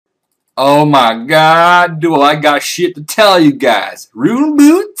Oh my god, do I got shit to tell you guys. Rune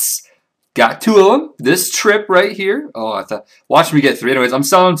boots. Got two of them. This trip right here. Oh, I thought. Watch me get three. Anyways, I'm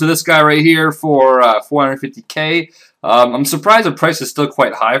selling to this guy right here for 450K. I'm surprised the price is still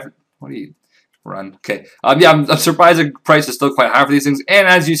quite high. What do you run? Okay. Yeah, I'm surprised the price is still quite high for these things. And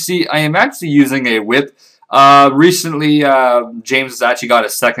as you see, I am actually using a whip. Recently, James has actually got a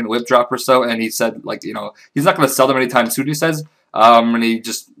second whip drop or so, and he said, like, he's not going to sell them anytime soon. He says. And he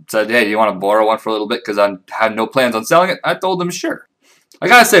just said, hey, do you want to borrow one for a little bit? Because I had no plans on selling it. I told him, sure. I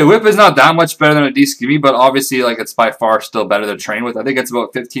gotta say, whip is not that much better than a D-Skimmy, but obviously, like, it's by far still better to train with. I think it's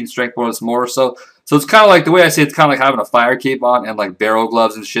about 15 strength points more or so. So it's kind of like, the way I say it's kind of like having a fire cape on and, like, barrel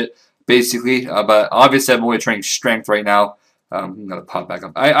gloves and shit, basically. But obviously, I'm only training strength right now. I'm gonna pop back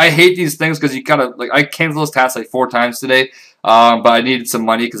up. I hate these things because you gotta, like, I canceled this task like 4 times today. But I needed some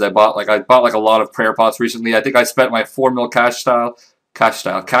money because I bought like a lot of prayer pots recently. I think I spent my 4 mil cash stack.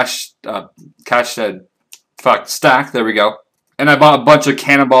 There we go. And I bought a bunch of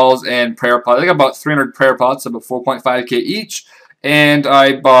cannonballs and prayer pots. I think I bought 300 prayer pots, about 4.5K each. And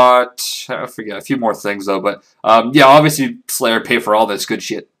I bought, I forget, a few more things though. But yeah, obviously Slayer paid for all this good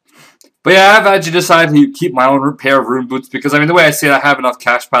shit. But yeah, I've actually decided to keep my own pair of rune boots because, I mean, the way I see it, I have enough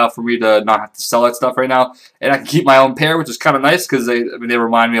cash pile for me to not have to sell that stuff right now. And I can keep my own pair, which is kind of nice because they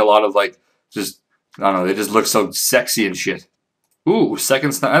remind me a lot of, like, just, I don't know, they just look so sexy and shit. Ooh,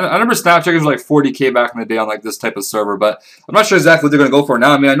 second snap. I remember Snapcheckers were like 40K back in the day on like this type of server, but I'm not sure exactly what they're going to go for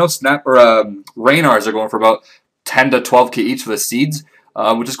now. I mean, I know AlkanRs are going for about 10 to 12K each for the seeds,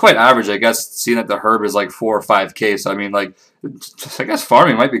 which is quite average, I guess, seeing that the herb is like 4 or 5K. So, I mean, like, I guess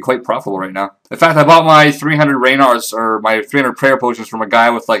farming might be quite profitable right now. In fact, I bought my 300 AlkanRs, or my 300 prayer potions from a guy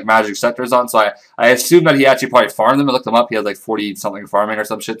with, like, magic scepters on. So I assumed that he actually probably farmed them. I looked them up. He had, like, 40-something farming or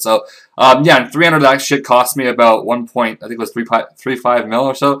some shit. So, yeah, and 300 of that shit cost me about I think it was 3.35 mil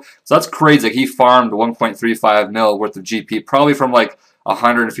or so. So that's crazy. Like, he farmed 1.35 mil worth of GP, probably from, like,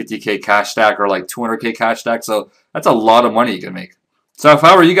 150K cash stack or, like, 200K cash stack. So that's a lot of money you can make. So if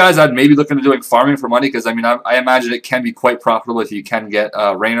I were you guys, I'd maybe look into doing farming for money because, I mean, I imagine it can be quite profitable if you can get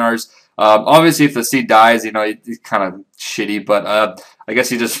AlkanRs. Obviously, if the seed dies, it's kind of shitty, but I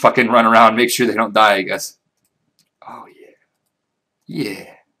guess you just fucking run around and make sure they don't die, I guess. Oh, yeah.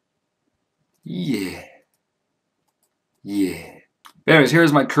 Yeah. Yeah. Yeah. But anyways,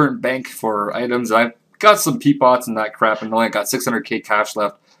 here's my current bank for items. I've got some peapots and that crap, and only got 600K cash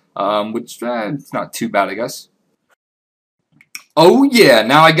left, which it's not too bad, I guess. Oh yeah,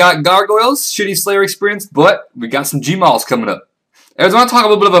 now I got gargoyles, shitty Slayer experience, but we got some Gmals coming up. I just want to talk a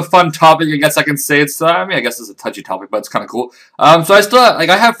little bit of a fun topic. I guess I can say it's. I mean, I guess it's a touchy topic, but it's kind of cool. So I still I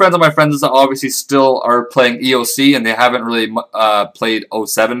have friends of my friends that obviously still are playing EOC, and they haven't really played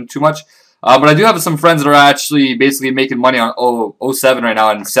 07 too much. But I do have some friends that are actually basically making money on 07 right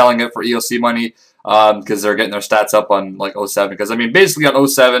now and selling it for EOC money because they're getting their stats up on like 07. Because I mean, basically on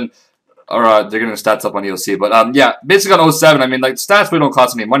 07. Or they're getting the stats up on EOC. But yeah, basically on 07, I mean, like, stats, we don't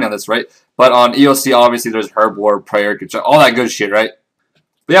cost any money on this, right? But on EOC, obviously, there's Herb War, Prayer, all that good shit, right?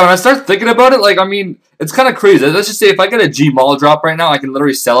 But yeah, when I start thinking about it, like, I mean, it's kind of crazy. Let's just say if I get a Gmal drop right now, I can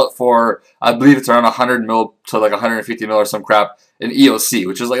literally sell it for, I believe it's around 100 mil to like 150 mil or some crap in EOC,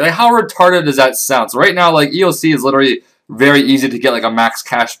 which is like how retarded does that sound? So right now, like, EOC is literally very easy to get like a max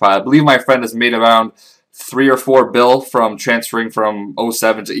cash pile. I believe my friend has made around 3 or 4 bill from transferring from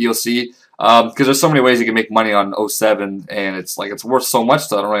 07 to EOC. Because there's so many ways you can make money on 07, and it's like it's worth so much,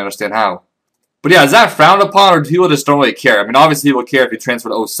 so I don't really understand how. But yeah, is that frowned upon, or do people just don't really care? I mean, obviously people care if you transfer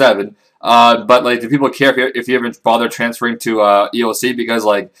to 07, but like, do people care if you even bother transferring to EOC? Because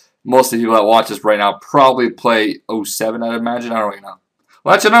like most of the people that watch this right now probably play 07, I'd imagine. I don't really know.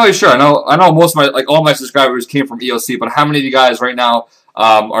 Well, actually, I'm not really sure. I know most of my all my subscribers came from EOC, but how many of you guys right now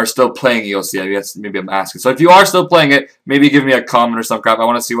are still playing EOC? I guess maybe I'm asking. So if you are still playing it, maybe give me a comment or some crap. I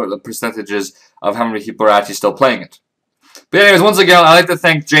want to see what the percentage is of how many people are actually still playing it. But anyways, once again, I'd like to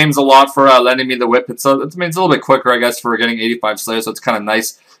thank James a lot for lending me the whip. It's a little bit quicker, I guess, for getting 85 Slayers, so it's kind of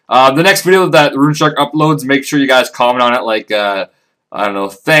nice. The next video that RuneShark uploads, make sure you guys comment on it, like, I don't know,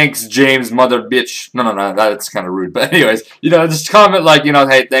 thanks, James, mother bitch. No, that's kind of rude. But anyways, just comment like,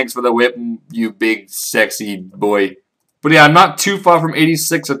 hey, thanks for the whip, you big, sexy boy. But yeah, I'm not too far from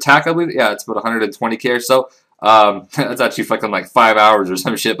 86 attack, I believe. Yeah, it's about 120K or so. That's actually fucking like 5 hours or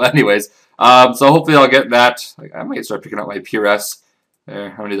some shit. But anyways, so hopefully I'll get that. I might start picking up my PRS.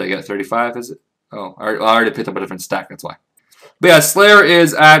 There, how many did I get? 35, is it? Oh, I already picked up a different stack, that's why. But yeah, Slayer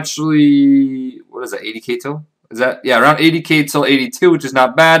is actually, what is that, 80K till? Is that, yeah, around 80K till 82, which is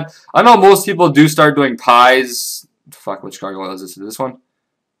not bad. I know most people do start doing pies. Fuck, which gargoyle is this? Is this one?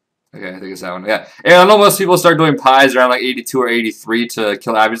 Okay, I think it's that one. Yeah. And I know most people start doing pies around like 82 or 83 to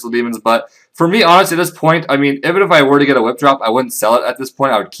kill Abyssal demons, but for me, honestly, at this point, I mean, even if I were to get a whip drop, I wouldn't sell it at this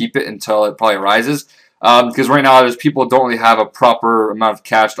point. I would keep it until it probably rises. Because right now, there's people don't really have a proper amount of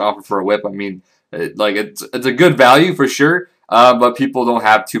cash to offer for a whip. I mean, it's a good value for sure, but people don't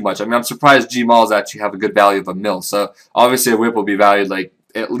have too much. I mean, I'm surprised G-Malls actually have a good value of a mil. So obviously, a whip will be valued like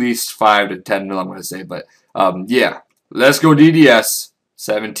at least 5 to 10 mil, I'm going to say. But yeah, let's go DDS.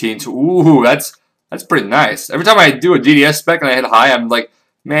 17 to, ooh, that's pretty nice. Every time I do a DDS spec and I hit high, I'm like,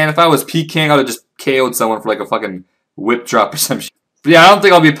 man, if I was P-King, I would have just KO'd someone for like a fucking whip drop or some shit. But yeah, I don't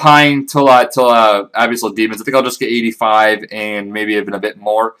think I'll be pieing till Abyssal Demons. I think I'll just get 85 and maybe even a bit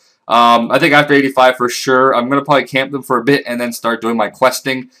more. I think after 85 for sure, I'm going to probably camp them for a bit and then start doing my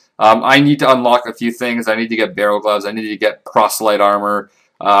questing. I need to unlock a few things. I need to get barrel gloves. I need to get proselyte armor.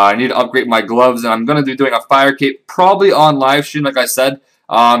 I need to upgrade my gloves, and I'm going to be doing a fire cape probably on live stream, like I said.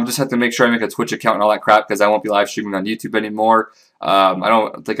 Just have to make sure I make a Twitch account and all that crap because I won't be live streaming on YouTube anymore. I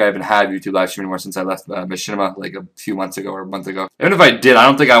don't think I even have YouTube live stream anymore since I left Machinima like a few months ago or a month ago. Even if I did, I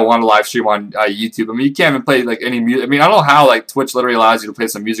don't think I want to live stream on YouTube. I mean, you can't even play like any music. I mean, I don't know how like Twitch literally allows you to play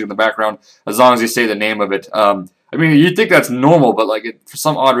some music in the background as long as you say the name of it. I mean, you'd think that's normal, but like for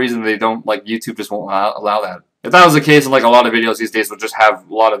some odd reason they don't, like YouTube just won't allow that. If that was the case, and like a lot of videos these days would just have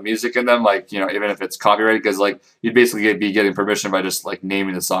a lot of music in them, like, you know, even if it's copyrighted, because like you'd basically be getting permission by just like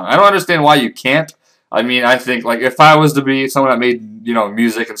naming the song. I don't understand why you can't. I mean, I think like if I was to be someone that made, you know,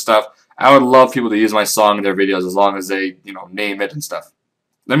 music and stuff, I would love people to use my song in their videos as long as they, you know, name it and stuff.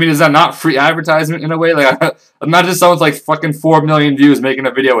 I mean, is that not free advertisement in a way? Like, imagine someone's like fucking 4 million views making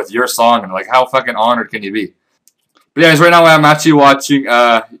a video with your song, and like, how fucking honored can you be? But anyways, right now I'm actually watching,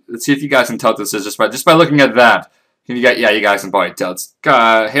 let's see if you guys can tell what this is just by looking at that. Can you get, yeah, you guys can probably tell. It's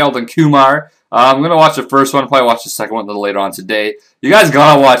Harold and Kumar. I'm going to watch the first one, probably watch the second one a little later on today. You guys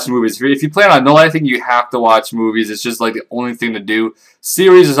gotta watch movies. If you plan on no, I think you have to watch movies. It's just like the only thing to do.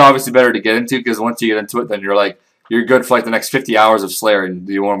 Series is obviously better to get into because once you get into it, then you're good for like the next 50 hours of Slayer and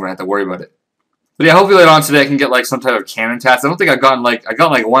you won't even have to worry about it. But yeah, hopefully later on today I can get like some type of cannon task. I don't think I got like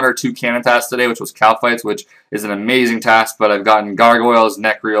 1 or 2 cannon tasks today, which was cow fights, which is an amazing task. But I've gotten gargoyles,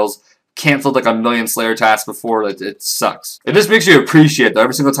 neck reels, canceled like a million Slayer tasks before. It sucks. It just makes you appreciate though.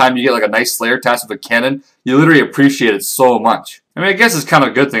 Every single time you get like a nice Slayer task with a cannon, you literally appreciate it so much. I mean, I guess it's kind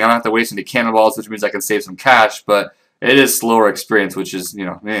of a good thing. I don't have to waste any cannonballs, which means I can save some cash. But it is slower experience, which is, you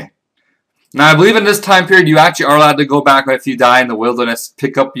know, meh. Now, I believe in this time period, you actually are allowed to go back if you die in the wilderness,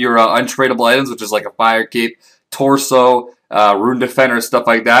 pick up your untradeable items, which is like a fire cape, torso, rune defender, stuff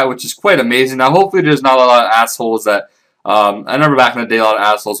like that, which is quite amazing. Now, hopefully there's not a lot of assholes that, I remember back in the day, a lot of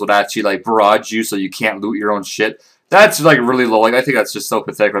assholes would actually like barrage you so you can't loot your own shit. That's like really low. Like I think that's just so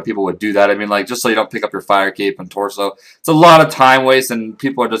pathetic that people would do that. I mean, like just so you don't pick up your fire cape and torso, it's a lot of time waste, and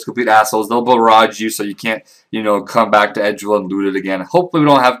people are just complete assholes. They'll barrage you so you can't, you know, come back to Edgeville and loot it again. Hopefully, we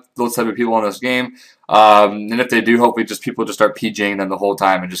don't have those type of people in this game. And if they do, hopefully, people just start PJing them the whole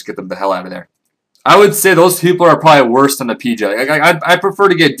time and just get them the hell out of there. I would say those people are probably worse than the PJ. Like, I prefer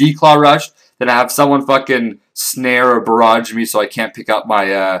to get declaw rushed than have someone fucking snare or barrage me so I can't pick up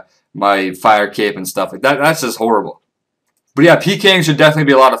my my fire cape and stuff like that. That's just horrible. But yeah, PKing should definitely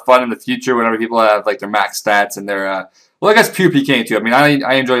be a lot of fun in the future whenever people have like their max stats and their well, I guess pure PKing too. I mean,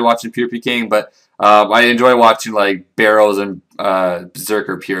 I enjoy watching pure PKing, but I enjoy watching like Barrows and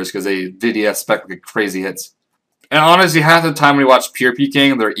Berserker Pures because they DDS spec like crazy hits. And honestly, half the time when you watch pure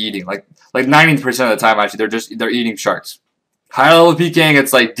PKing, they're eating like 90% of the time actually they're eating sharks. High level PKing,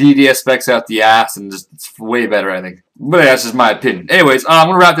 it's like DDS specs out the ass and just it's way better, I think. But yeah, that's just my opinion. Anyways, I'm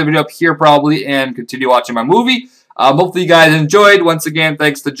gonna wrap the video up here probably and continue watching my movie. Hopefully you guys enjoyed. Once again,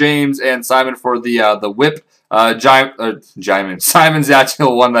 thanks to James and Simon for the whip. Simon's the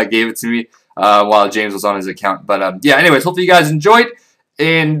actual one that gave it to me while James was on his account. But yeah, anyways, hopefully you guys enjoyed.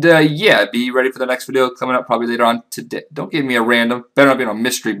 And yeah, be ready for the next video coming up probably later on today. Don't give me a random. Better not be in a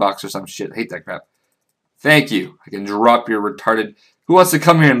mystery box or some shit. I hate that crap. Thank you. I can drop your retarded. Who wants to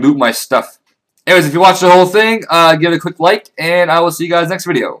come here and loot my stuff? Anyways, if you watched the whole thing, give it a quick like, and I will see you guys next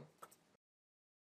video.